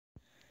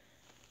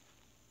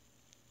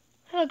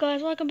Hello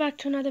guys, welcome back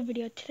to another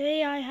video.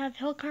 Today I have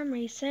Hillclimb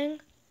Racing.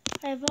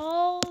 I have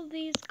all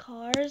these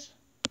cars.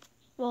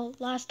 Well,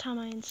 last time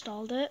I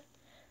installed it.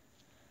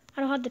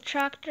 I don't have the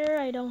tractor,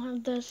 I don't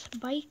have this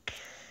bike.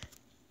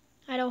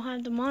 I don't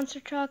have the monster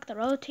truck, the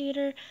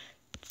rotator,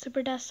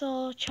 super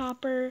diesel,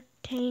 chopper,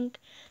 tank,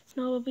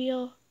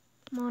 snowmobile,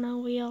 mono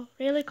wheel,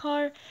 rally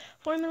car,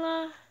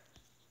 formula,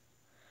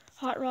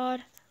 hot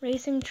rod,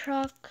 racing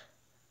truck,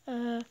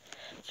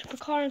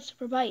 supercar, and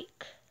super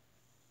bike.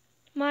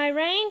 My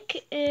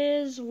rank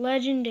is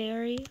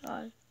legendary,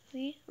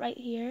 obviously, right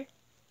here.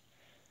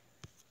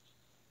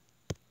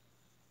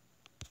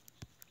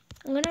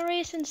 I'm gonna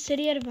race in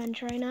City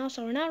Adventure right now,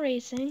 so we're not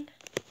racing.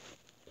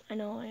 I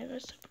know I have a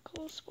super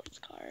cool sports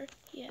car.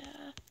 Yeah.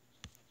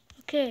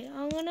 Okay,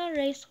 I'm gonna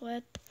race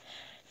with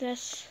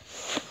this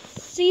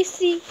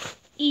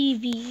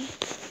CCEV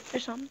or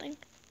something.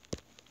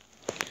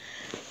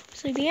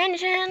 So the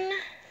engine,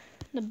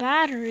 the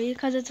battery,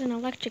 because it's an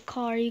electric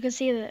car, you can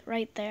see that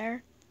right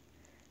there.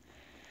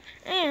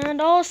 And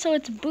also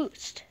its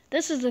boost.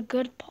 This is the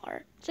good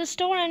part. To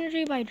store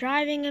energy by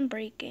driving and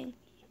braking.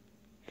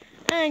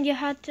 And you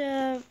have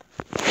to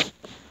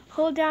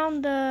hold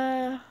down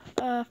the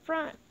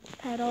front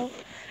pedal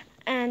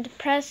and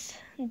press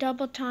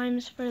double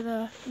times for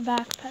the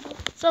back pedal.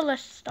 So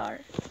let's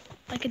start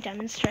like a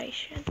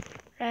demonstration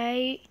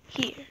right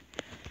here.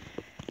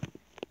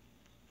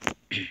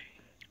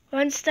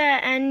 Once the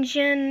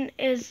engine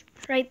is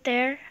right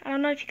there, I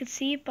don't know if you can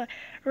see, but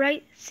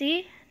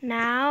see?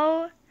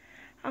 Now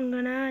I'm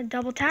gonna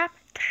double tap.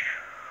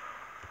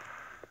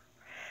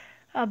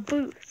 A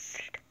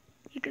boost,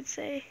 you could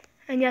say.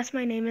 And yes,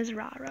 my name is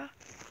Rara.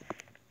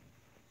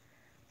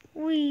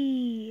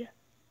 Whee!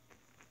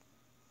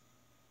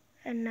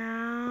 And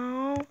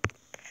now,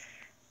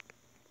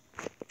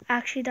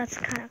 actually that's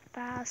kind of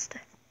fast.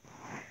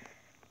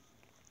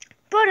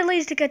 But at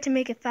least you get to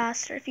make it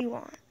faster if you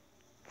want.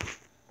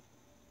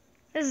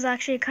 This is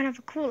actually kind of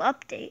a cool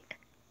update.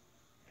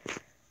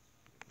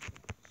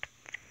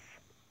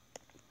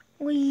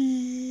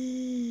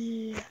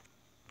 Whee!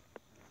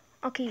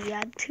 Okay,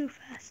 yeah, too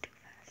fast.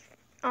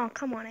 Oh,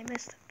 come on, I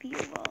missed the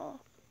fuel.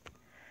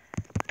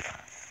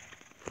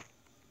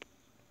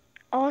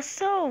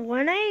 Also,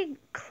 when I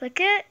click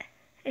it,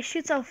 it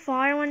shoots out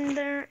fire when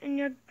they're in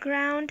your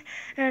ground,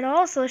 and it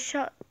also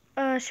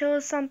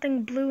shows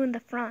something blue in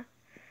the front.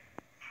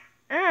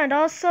 And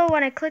also,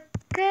 when I click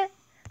it,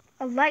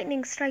 a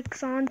lightning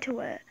strikes onto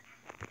it.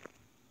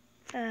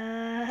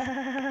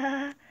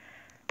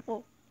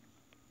 Whoa.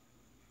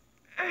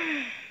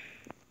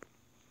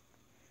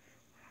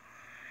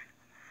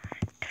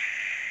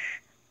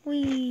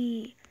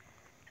 Whee!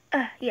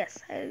 Yes,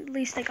 at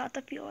least I got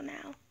the fuel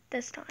now,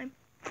 this time.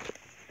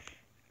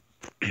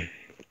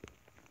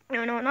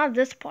 No, not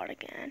this part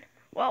again.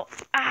 Whoa,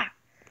 No.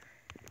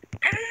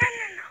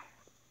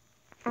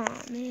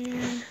 Oh,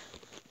 man.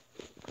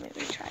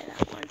 Maybe try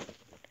that one.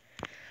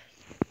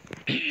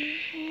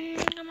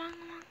 Come on.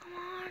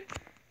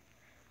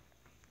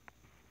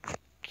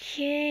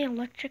 Okay,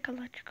 electric,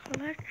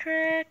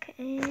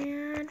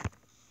 and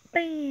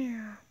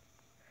bam.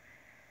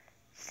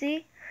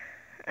 See?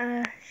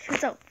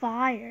 Shoots out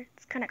fire.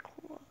 It's kind of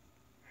cool.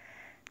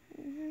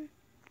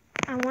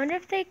 I wonder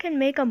if they can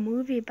make a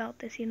movie about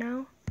this, you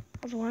know? I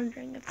was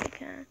wondering if they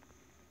can.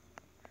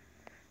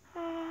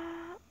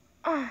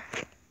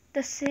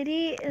 The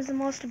city is the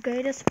most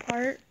greatest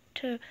part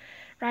to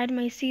ride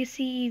my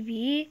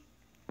CCEV,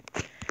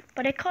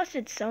 but it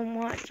costed so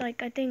much,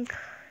 like I think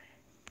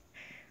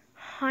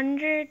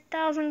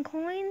 100,000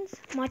 coins,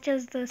 much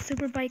as the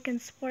super bike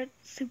and sport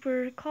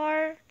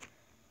supercar.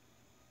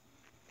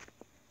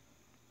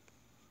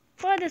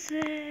 But this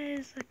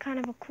is a kind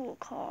of a cool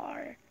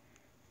car.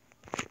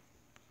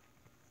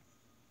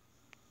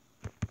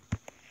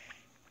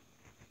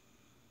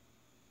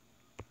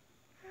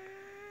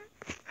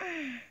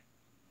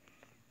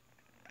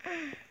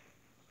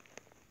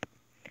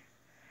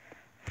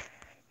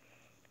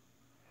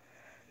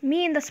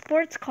 Me in the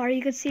sports car,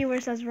 you can see where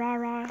it says rah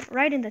rah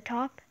right in the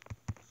top.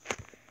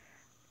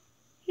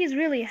 He's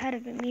really ahead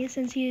of me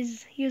since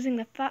he's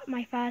using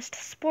my fast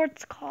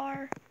sports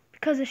car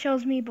because it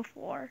shows me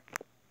before.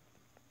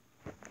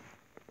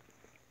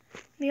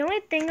 The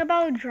only thing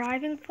about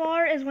driving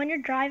far is when you're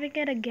driving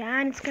it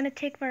again, it's gonna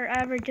take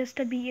forever just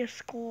to beat your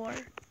score.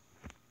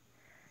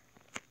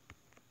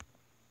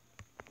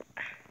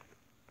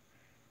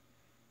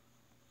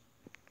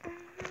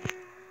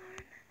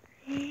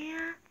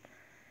 Yeah.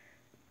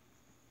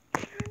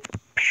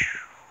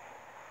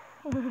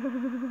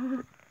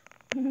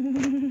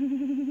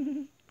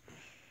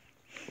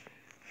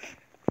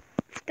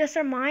 This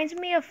reminds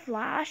me of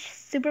Flash,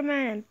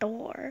 Superman, and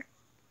Thor.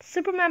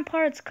 Superman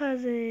part's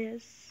because it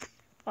is,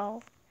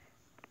 well,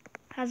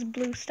 has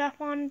blue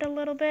stuff on it a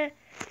little bit.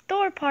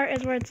 Thor part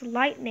is where it's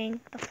lightning.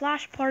 The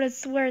Flash part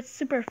is where it's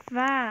super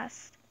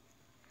fast.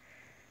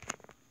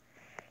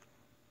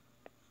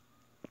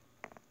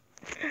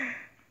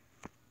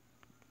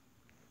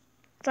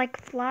 It's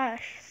like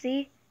Flash,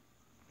 see?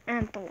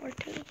 And Thor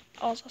too.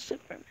 Also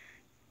Superman.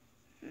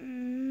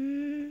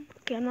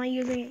 Okay, Okay, I'm not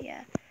using it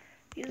yet.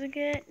 Using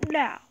it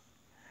now.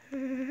 Slow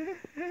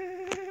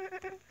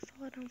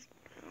down,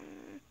 slow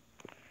down.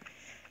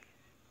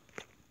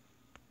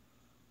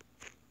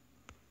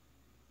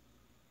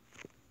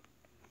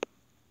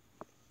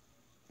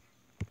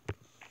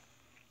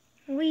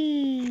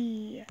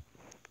 Wee.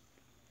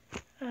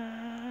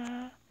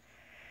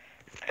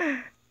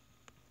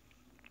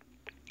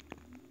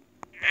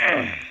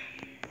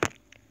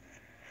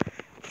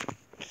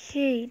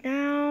 Okay,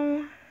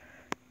 now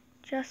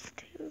just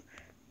to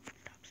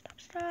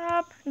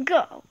stop,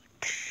 go.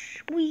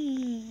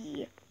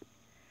 Wee.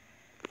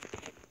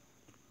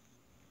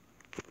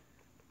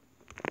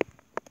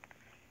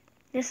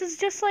 This is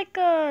just like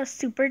a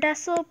Super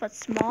Diesel, but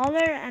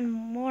smaller and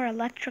more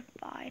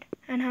electrified,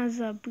 and has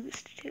a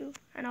boost too,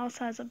 and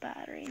also has a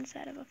battery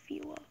instead of a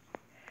fuel.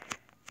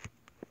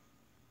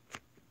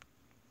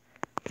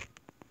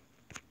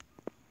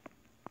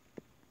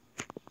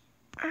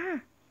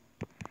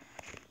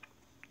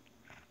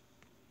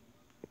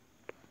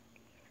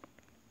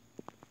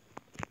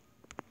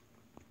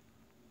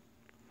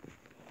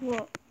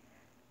 Whoa.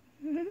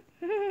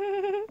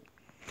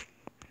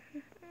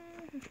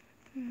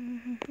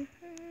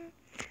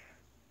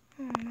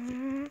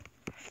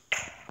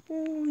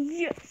 Oh,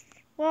 yes.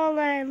 Well,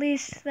 at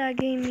least that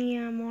gave me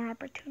more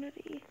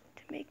opportunity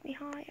to make me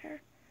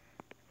higher.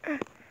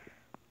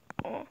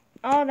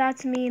 Oh,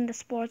 that's me in the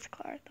sports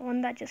car, the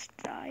one that just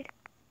died.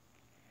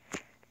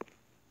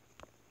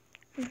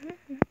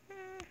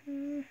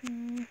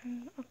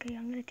 Okay,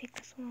 I'm gonna take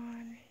this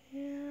one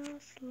real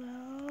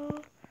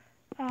slow.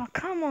 Oh,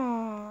 come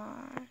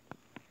on.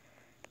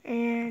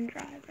 And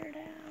drive her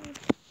down.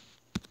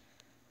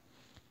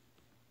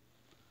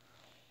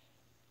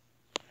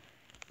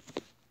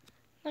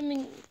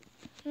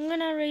 I'm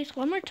gonna race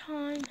one more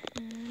time,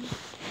 and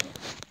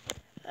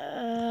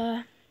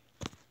I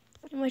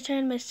wish I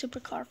had my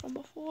supercar from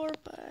before,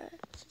 but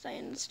since I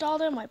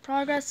installed it, my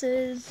progress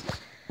is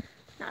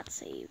not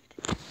saved.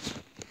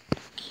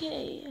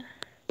 Okay,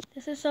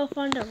 this is so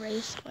fun to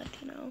race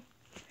with, you know,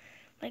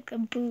 like a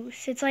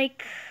boost. It's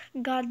like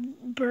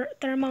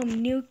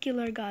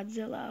thermonuclear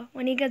Godzilla.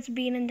 When he gets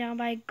beaten down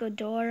by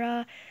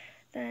Ghidorah,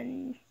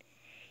 then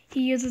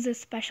he uses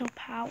his special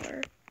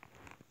power.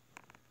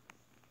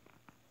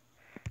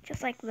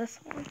 Just like this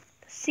one,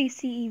 the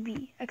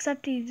CCEV,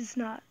 except he's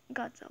not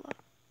Godzilla.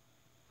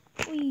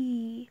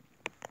 Whee!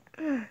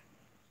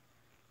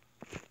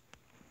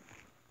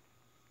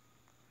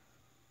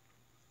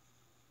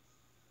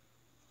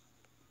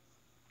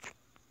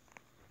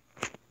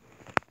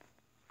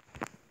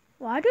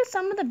 Why do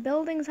some of the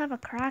buildings have a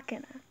crack in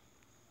it?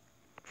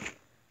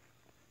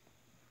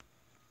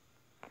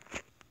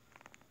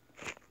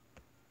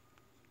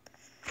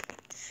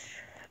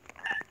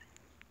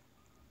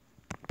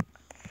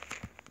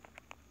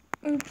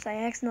 Oops, I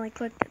accidentally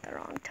clicked at the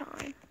wrong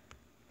time.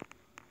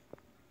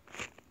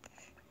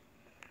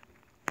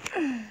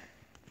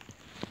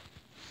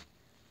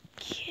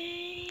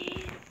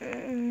 Okay.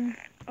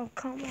 Oh,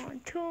 come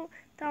on.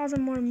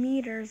 2,000 more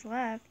meters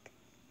left.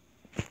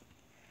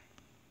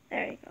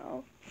 There you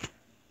go.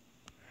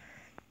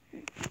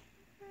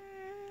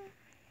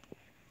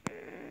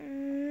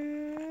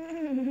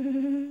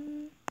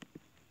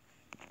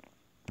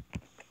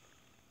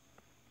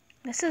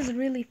 This is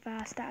really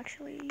fast,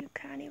 actually. You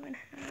can't even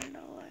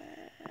handle it.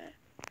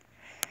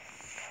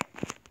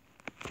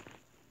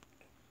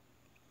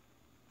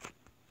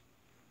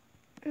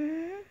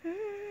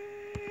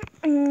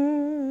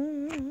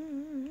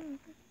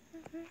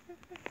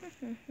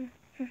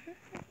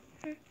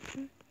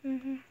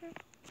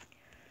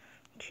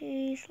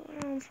 Okay, slow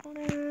down, slow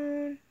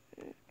down.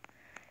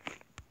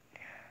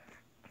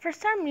 For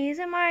some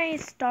reason, my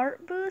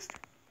start boost,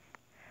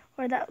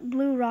 or that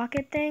blue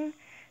rocket thing,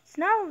 it's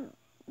not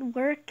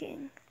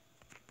working.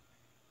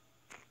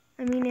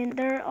 I mean,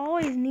 there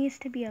always needs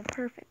to be a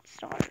perfect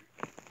start.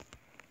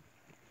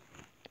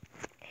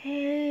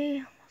 Okay,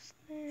 almost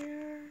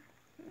there.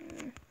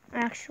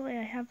 Actually,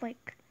 I have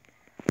like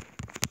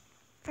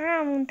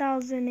around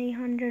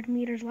 1,800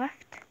 meters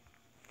left.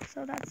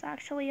 So that's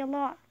actually a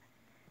lot.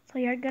 So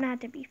you're gonna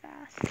have to be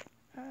fast.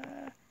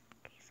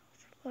 Okay, so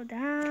slow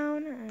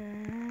down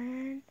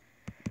and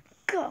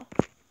go.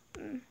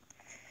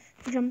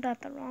 Jumped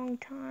at the wrong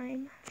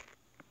time.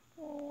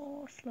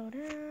 Oh, slow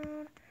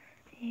down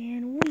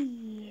and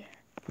wee.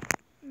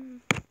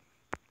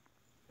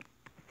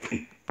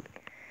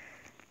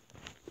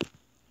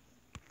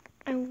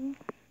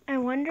 I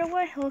wonder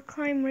what Hill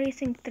Climb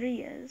Racing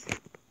 3 is.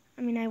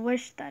 I mean, I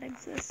wish that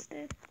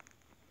existed.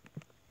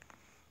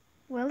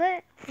 Will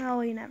it?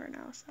 Well, you never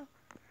know, so.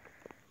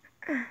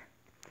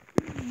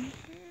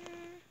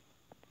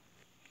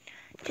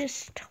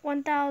 Just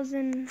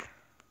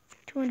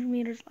 1,200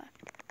 meters left.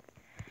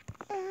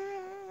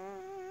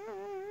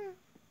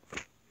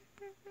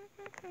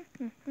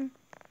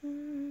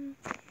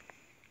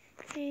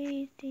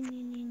 Okay.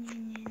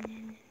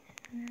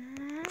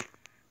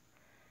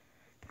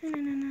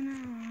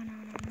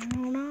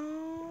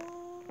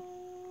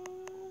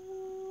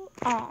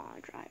 Oh,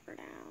 drive her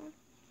down.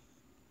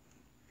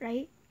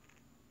 Right?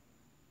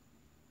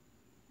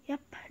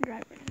 Yep,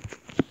 driver.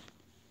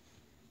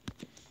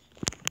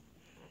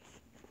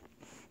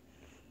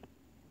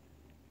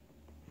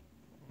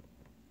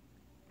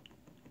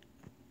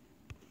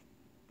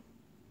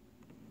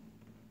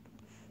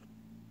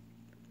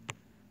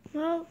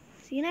 Well,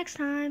 see you next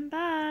time.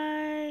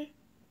 Bye.